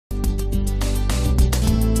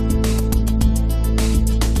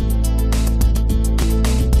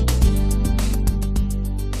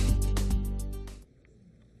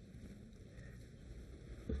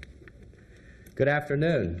Good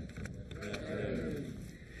afternoon.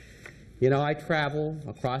 You know, I travel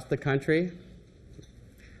across the country.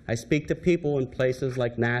 I speak to people in places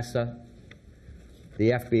like NASA,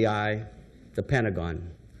 the FBI, the Pentagon,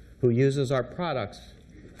 who uses our products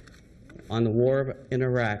on the war in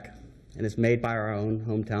Iraq, and it's made by our own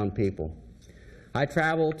hometown people. I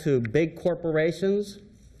travel to big corporations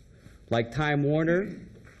like Time Warner,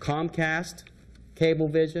 Comcast,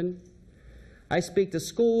 Cablevision. I speak to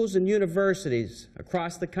schools and universities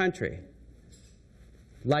across the country,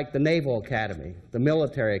 like the Naval Academy, the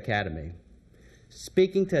Military Academy,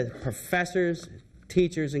 speaking to professors,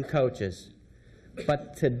 teachers, and coaches.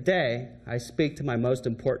 But today, I speak to my most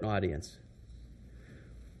important audience,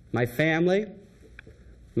 my family,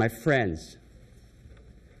 my friends,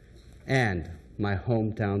 and my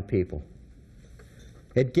hometown people.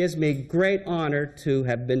 It gives me great honor to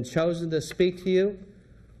have been chosen to speak to you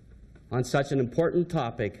on such an important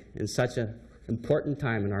topic in such an important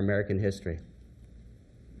time in our American history.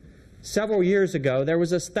 Several years ago, there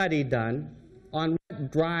was a study done on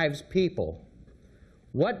what drives people.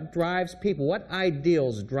 What drives people? What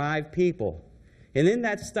ideals drive people? And in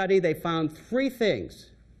that study, they found three things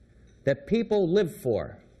that people live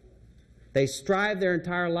for. They strive their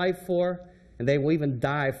entire life for, and they will even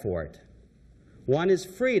die for it. One is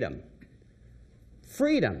freedom.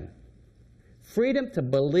 Freedom. Freedom to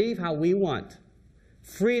believe how we want.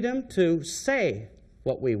 Freedom to say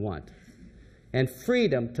what we want. And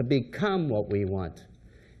freedom to become what we want.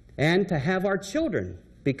 And to have our children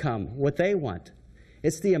become what they want.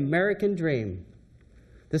 It's the American dream.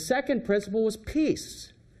 The second principle was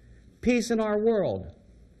peace. Peace in our world.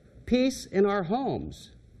 Peace in our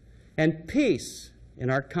homes. And peace in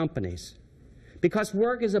our companies. Because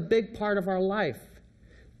work is a big part of our life.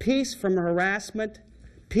 Peace from harassment,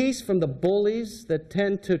 peace from the bullies that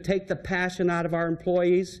tend to take the passion out of our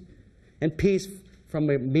employees, and peace from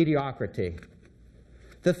mediocrity.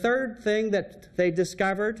 The third thing that they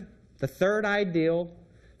discovered, the third ideal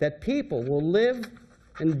that people will live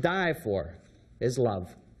and die for, is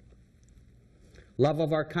love. Love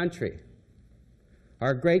of our country.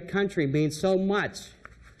 Our great country means so much,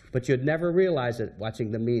 but you'd never realize it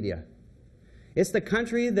watching the media. It's the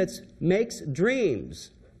country that makes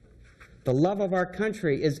dreams. The love of our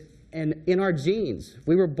country is in our genes.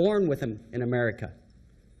 We were born with them in America.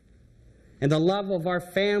 And the love of our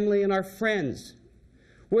family and our friends.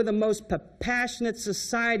 We're the most passionate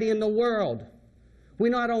society in the world. We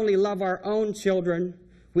not only love our own children,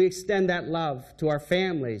 we extend that love to our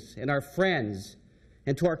families and our friends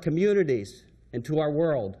and to our communities and to our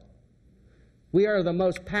world. We are the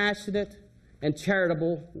most passionate and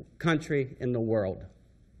charitable country in the world.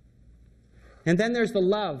 And then there's the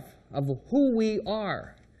love of who we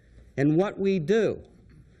are and what we do.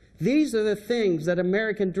 These are the things that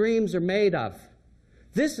American dreams are made of.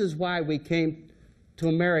 This is why we came to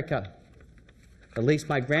America. At least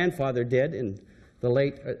my grandfather did in the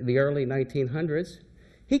early 1900s.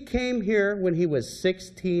 He came here when he was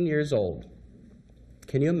 16 years old.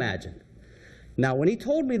 Can you imagine? Now, when he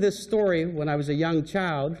told me this story when I was a young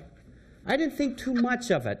child, I didn't think too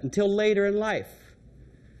much of it until later in life.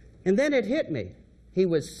 And then it hit me. He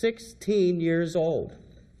was 16 years old.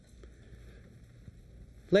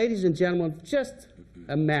 Ladies and gentlemen, just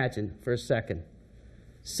imagine for a second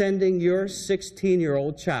sending your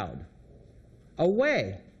 16-year-old child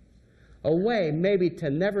away maybe to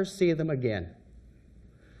never see them again,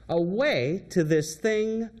 away to this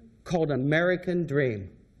thing called American dream.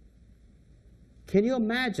 Can you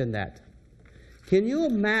imagine that? Can you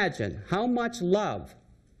imagine how much love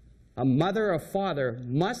a mother or father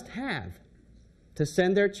must have to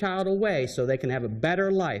send their child away so they can have a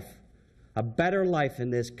better life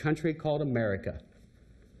in this country called America?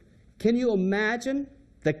 Can you imagine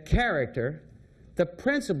the character, the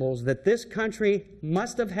principles that this country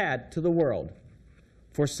must have had to the world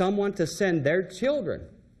for someone to send their children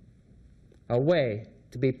away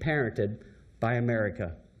to be parented by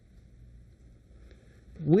America?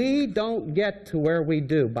 We don't get to where we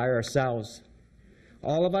do by ourselves.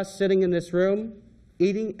 All of us sitting in this room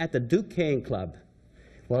eating at the Duquesne Club.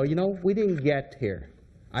 Well, you know, we didn't get here.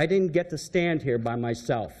 I didn't get to stand here by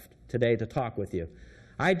myself today to talk with you.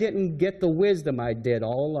 I didn't get the wisdom I did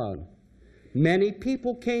all alone. Many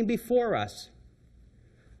people came before us.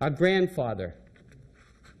 A grandfather,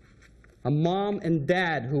 a mom and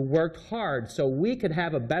dad who worked hard so we could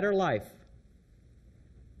have a better life.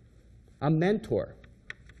 A mentor,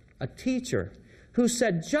 a teacher who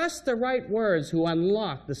said just the right words, who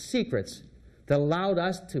unlocked the secrets that allowed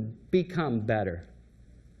us to become better.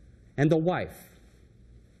 And the wife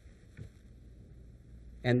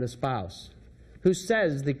and the spouse who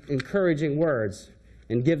says the encouraging words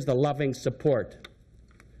and gives the loving support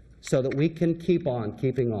so that we can keep on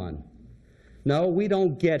keeping on. No, we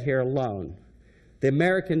don't get here alone. The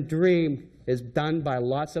American dream is done by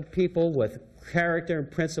lots of people with character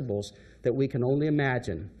and principles that we can only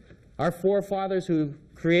imagine. Our forefathers who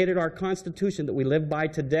created our Constitution that we live by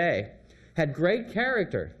today had great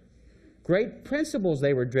character, great principles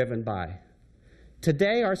they were driven by.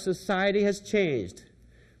 Today, our society has changed.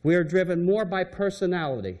 We are driven more by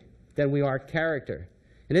personality than we are character.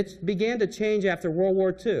 And it began to change after World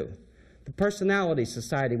War II. The personality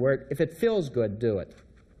society, where if it feels good, do it.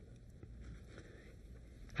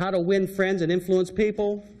 How to win friends and influence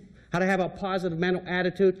people, how to have a positive mental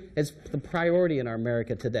attitude is the priority in our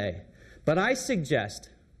America today. But I suggest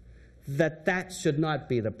that that should not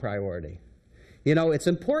be the priority. You know, it's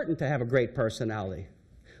important to have a great personality.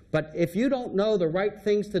 But if you don't know the right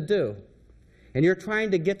things to do, and you're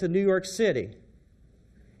trying to get to New York City,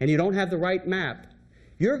 and you don't have the right map,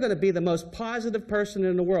 you're going to be the most positive person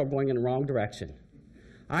in the world going in the wrong direction.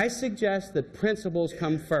 I suggest that principles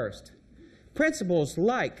come first. Principles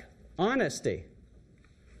like honesty,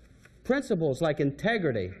 principles like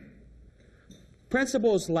integrity,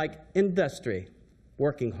 principles like industry,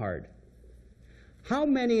 working hard. How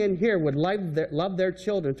many in here would love their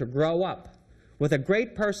children to grow up with a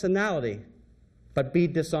great personality but be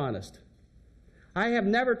dishonest? I have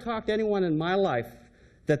never talked to anyone in my life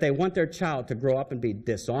that they want their child to grow up and be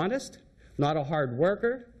dishonest, not a hard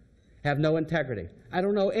worker, have no integrity. I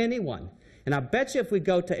don't know anyone. And I bet you if we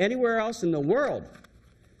go to anywhere else in the world,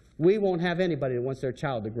 we won't have anybody that wants their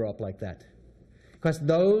child to grow up like that. Because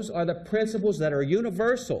those are the principles that are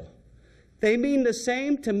universal. They mean the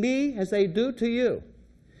same to me as they do to you.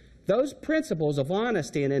 Those principles of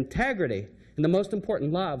honesty and integrity, and the most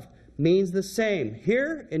important, love, means the same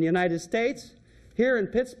here in the United States, here in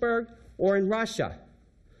Pittsburgh, or in Russia.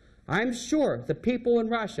 I'm sure the people in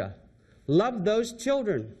Russia loved those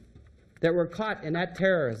children that were caught in that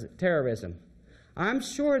terrorism. I'm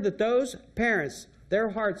sure that those parents, their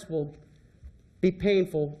hearts will be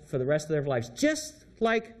painful for the rest of their lives, just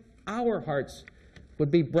like our hearts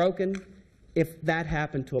would be broken if that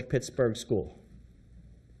happened to a Pittsburgh school.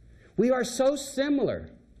 We are so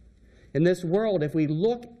similar in this world if we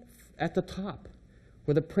look at the top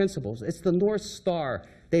where the principles, it's the North Star.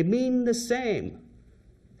 They mean the same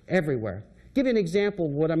everywhere. Give you an example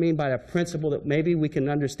of what I mean by a principle that maybe we can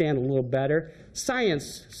understand a little better.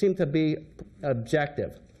 Science seems to be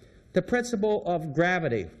objective. The principle of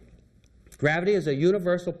gravity. Gravity is a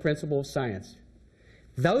universal principle of science.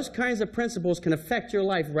 Those kinds of principles can affect your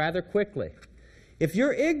life rather quickly. If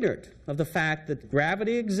you're ignorant of the fact that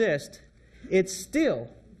gravity exists, it still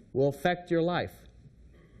will affect your life.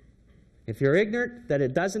 If you're ignorant that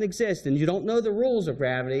it doesn't exist and you don't know the rules of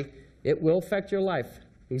gravity, it will affect your life.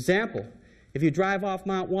 Example, if you drive off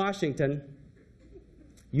Mount Washington,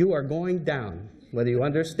 you are going down, whether you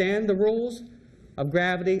understand the rules of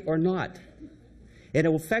gravity or not. And it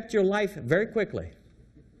will affect your life very quickly.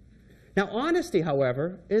 Now, honesty,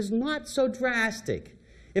 however, is not so drastic.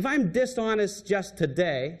 If I'm dishonest just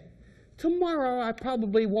today, tomorrow I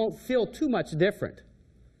probably won't feel too much different.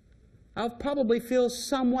 I'll probably feel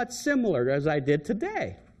somewhat similar as I did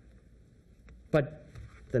today. But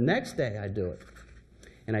the next day I do it,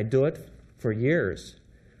 and I do it for years,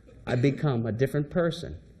 I become a different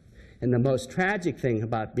person. And the most tragic thing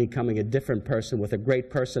about becoming a different person with a great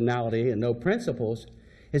personality and no principles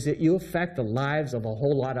is that you affect the lives of a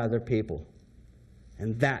whole lot of other people.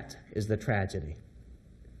 And that is the tragedy.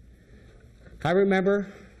 I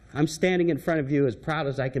remember I'm standing in front of you as proud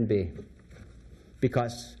as I can be,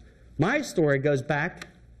 because my story goes back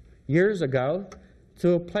years ago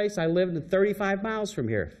to a place I lived in 35 miles from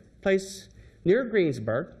here, a place near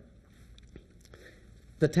Greensburg.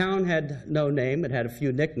 The town had no name. It had a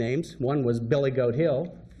few nicknames. One was Billy Goat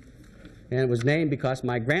Hill, and it was named because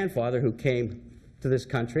my grandfather, who came to this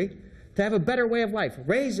country to have a better way of life,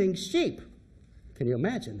 raising sheep. Can you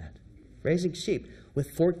imagine that? Raising sheep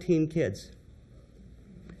with 14 kids.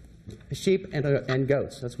 Sheep and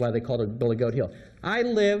goats. That's why they called it Billy Goat Hill. I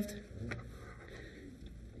lived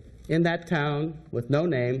in that town with no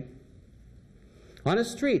name, on a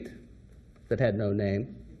street that had no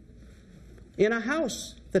name, in a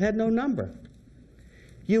house that had no number.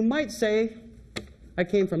 You might say I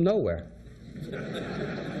came from nowhere.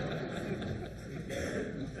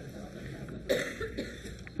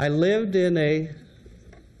 I lived in a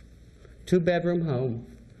 2-bedroom home,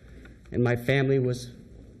 and my family was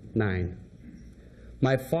 9.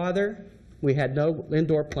 My father, we had no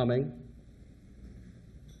indoor plumbing,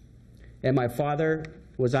 and my father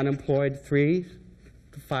was unemployed 3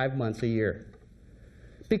 to 5 months a year.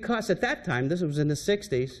 because at that time, this was in the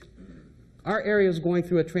 60s, our area was going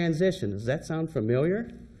through a transition. Does that sound familiar?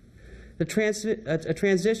 A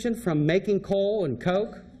transition from making coal and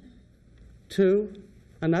coke to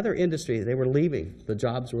another industry. They were leaving. The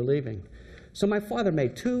jobs were leaving. So my father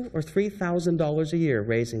made $2,000 or $3,000 a year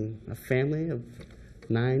raising a family of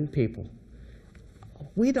 9 people.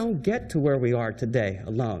 We don't get to where we are today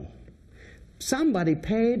alone. Somebody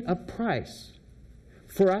paid a price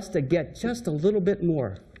for us to get just a little bit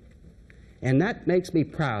more. And that makes me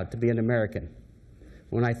proud to be an American.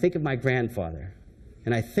 When I think of my grandfather,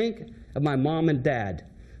 and I think of my mom and dad,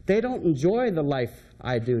 they don't enjoy the life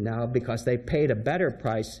I do now because they paid a better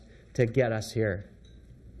price to get us here.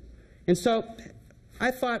 And so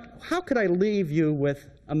I thought, how could I leave you with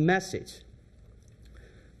a message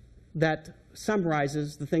that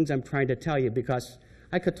summarizes the things I'm trying to tell you? Because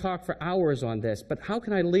I could talk for hours on this, but how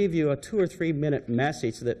can I leave you a 2 or 3 minute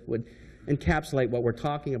message that would encapsulate what we're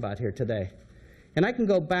talking about here today? And I can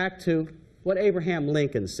go back to what Abraham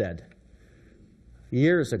Lincoln said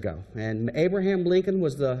years ago. And Abraham Lincoln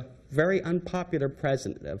was the very unpopular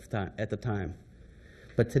president at the time.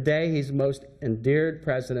 But today he's the most endeared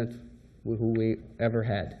president who we ever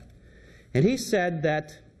had. And he said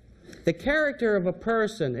that the character of a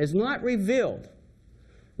person is not revealed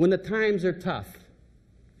when the times are tough.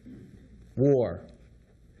 War,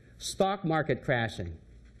 stock market crashing,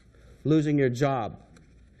 losing your job.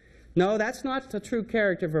 No, that's not the true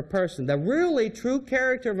character of a person. The really true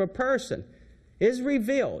character of a person is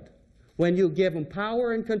revealed when you give them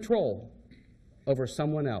power and control over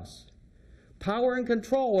someone else. Power and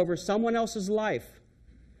control over someone else's life.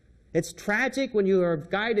 It's tragic when you are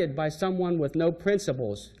guided by someone with no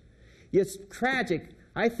principles. It's tragic.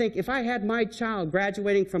 I think if I had my child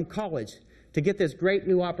graduating from college to get this great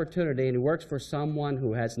new opportunity and he works for someone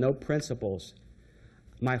who has no principles,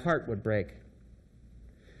 my heart would break.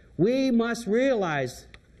 We must realize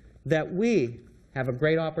that we have a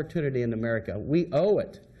great opportunity in America. We owe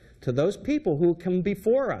it to those people who come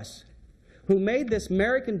before us, who made this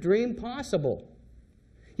American dream possible.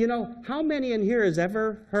 You know, how many in here has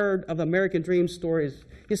ever heard of American dream stories?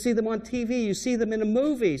 You see them on TV, you see them in the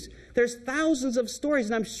movies. There's thousands of stories,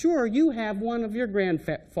 and I'm sure you have one of your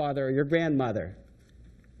grandfather or your grandmother.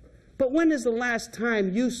 But when is the last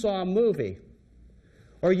time you saw a movie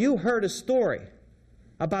or you heard a story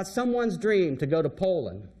about someone's dream to go to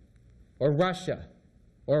Poland or Russia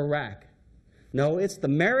or Iraq? No, it's the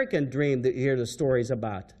American dream that you hear the stories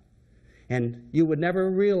about. And you would never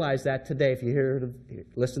realize that today if you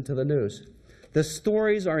listen to the news. The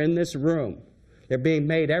stories are in this room. They're being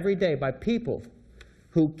made every day by people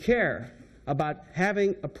who care about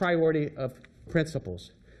having a priority of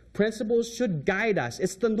principles. Principles should guide us.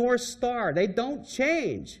 It's the North Star. They don't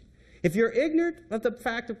change. If you're ignorant of the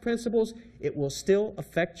fact of principles, it will still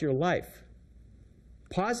affect your life,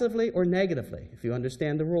 positively or negatively, if you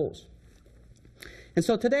understand the rules. And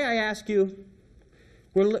so today I ask you,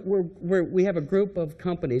 we have a group of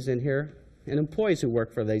companies in here and employees who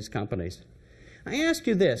work for these companies. I ask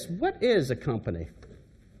you this, what is a company?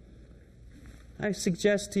 I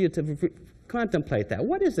suggest to you to contemplate that.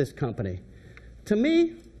 What is this company? To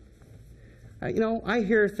me, I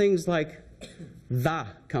hear things like the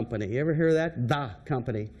company. You ever hear that? The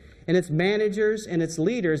company. And its managers and its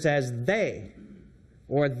leaders as they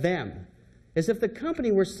or them, as if the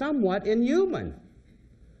company were somewhat inhuman.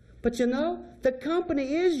 But you know, the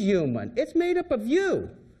company is human. It's made up of you.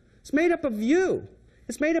 It's made up of you.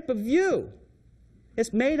 It's made up of you.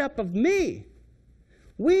 It's made up of me.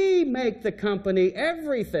 We make the company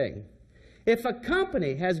everything. If a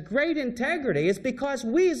company has great integrity, it's because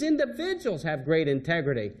we as individuals have great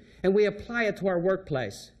integrity, and we apply it to our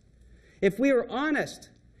workplace. If we are honest,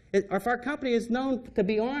 if our company is known to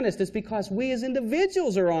be honest, it's because we as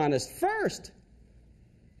individuals are honest first.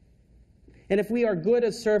 And if we are good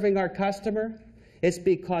at serving our customer, it's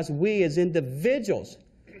because we as individuals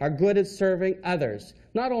are good at serving others,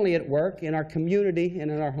 not only at work, in our community,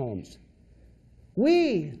 and in our homes.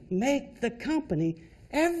 We make the company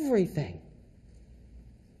everything.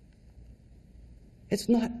 It's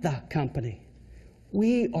not the company.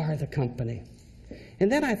 We are the company.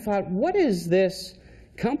 And then I thought, what is this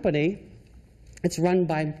company? It's run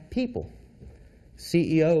by people,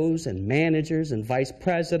 CEOs and managers and vice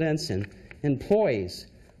presidents and employees.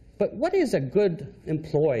 But what is a good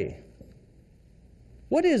employee?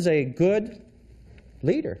 What is a good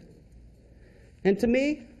leader? And to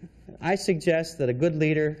me, I suggest that a good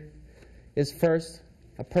leader is first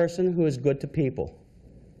a person who is good to people.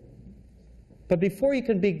 But before you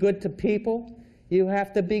can be good to people, you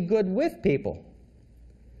have to be good with people.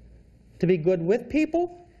 To be good with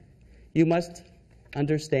people, you must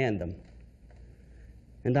understand them.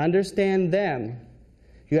 And to understand them,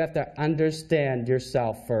 you have to understand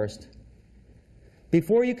yourself first.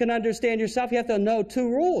 Before you can understand yourself, you have to know two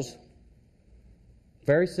rules.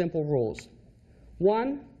 Very simple rules.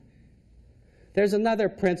 One, there's another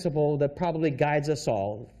principle that probably guides us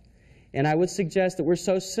all. And I would suggest that we're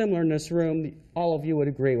so similar in this room, all of you would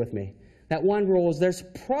agree with me. That one rule is there's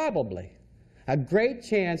probably a great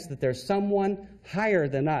chance that there's someone higher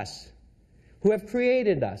than us who have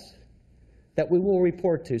created us that we will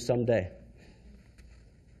report to someday.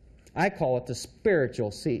 I call it the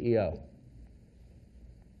spiritual CEO.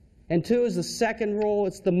 And two is the second rule.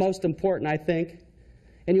 It's the most important, I think.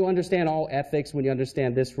 And you understand all ethics when you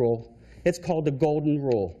understand this rule. It's called the golden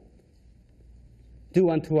rule.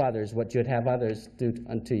 Do unto others what you'd have others do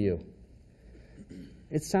unto you.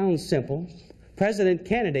 It sounds simple. President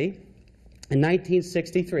Kennedy, in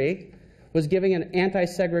 1963, was giving an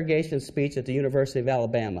anti-segregation speech at the University of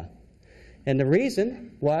Alabama. And the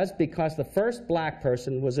reason was because the first black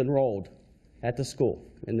person was enrolled at the school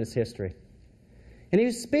in this history. And he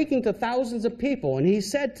was speaking to thousands of people, and he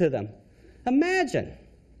said to them, imagine,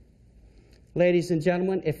 ladies and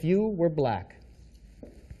gentlemen, if you were black.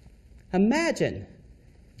 Imagine,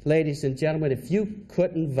 ladies and gentlemen, if you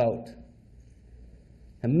couldn't vote.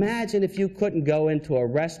 Imagine if you couldn't go into a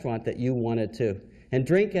restaurant that you wanted to and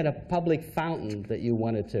drink at a public fountain that you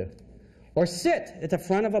wanted to, or sit at the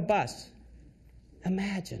front of a bus.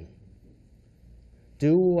 Imagine.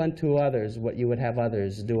 Do unto others what you would have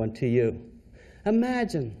others do unto you.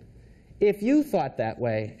 Imagine if you thought that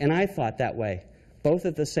way and I thought that way, both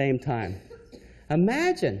at the same time.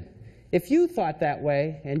 Imagine if you thought that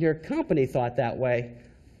way and your company thought that way,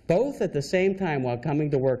 both at the same time while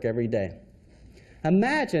coming to work every day.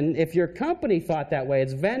 Imagine if your company thought that way,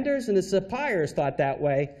 its vendors and its suppliers thought that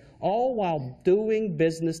way, all while doing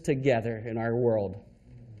business together in our world,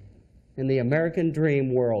 in the American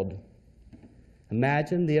dream world.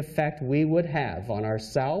 Imagine the effect we would have on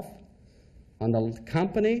ourselves, on the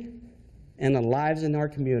company, and the lives in our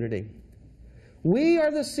community. We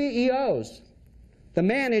are the CEOs, the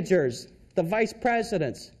managers, the vice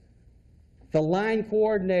presidents, the line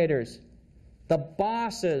coordinators, the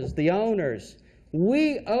bosses, the owners.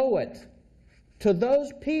 We owe it to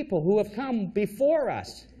those people who have come before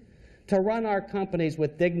us to run our companies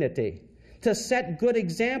with dignity, to set good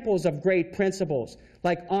examples of great principles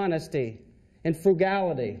like honesty and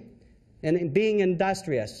frugality and being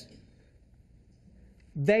industrious.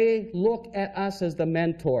 They look at us as the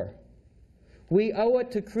mentor. We owe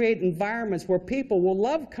it to create environments where people will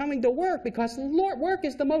love coming to work because work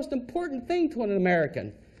is the most important thing to an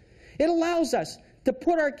American. It allows us to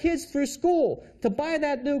put our kids through school, to buy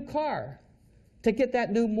that new car, to get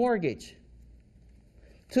that new mortgage,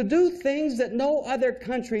 to do things that no other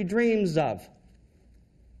country dreams of.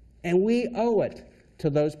 And we owe it to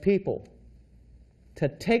those people to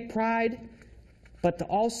take pride, but to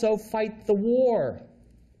also fight the war.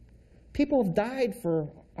 People have died for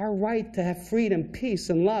our right to have freedom, peace,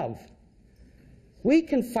 and love. We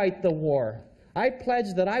can fight the war. I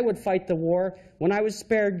pledged that I would fight the war when I was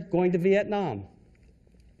spared going to Vietnam.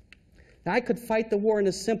 Now, I could fight the war in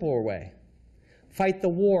a simpler way. Fight the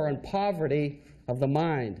war on poverty of the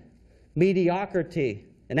mind, mediocrity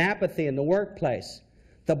and apathy in the workplace,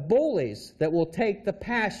 the bullies that will take the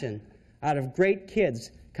passion out of great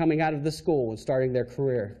kids coming out of the school and starting their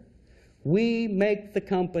career. We make the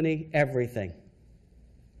company everything.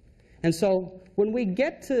 And so when we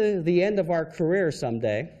get to the end of our career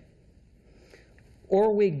someday,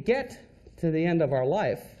 or we get to the end of our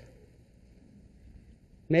life,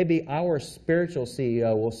 maybe our spiritual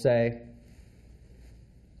CEO will say,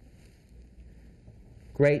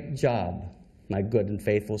 "Great job, my good and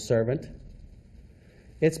faithful servant.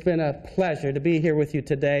 It's been a pleasure to be here with you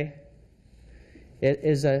today. It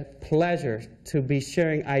is a pleasure to be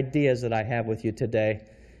sharing ideas that I have with you today,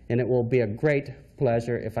 and it will be a great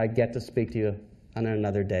pleasure if I get to speak to you on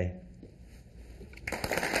another day."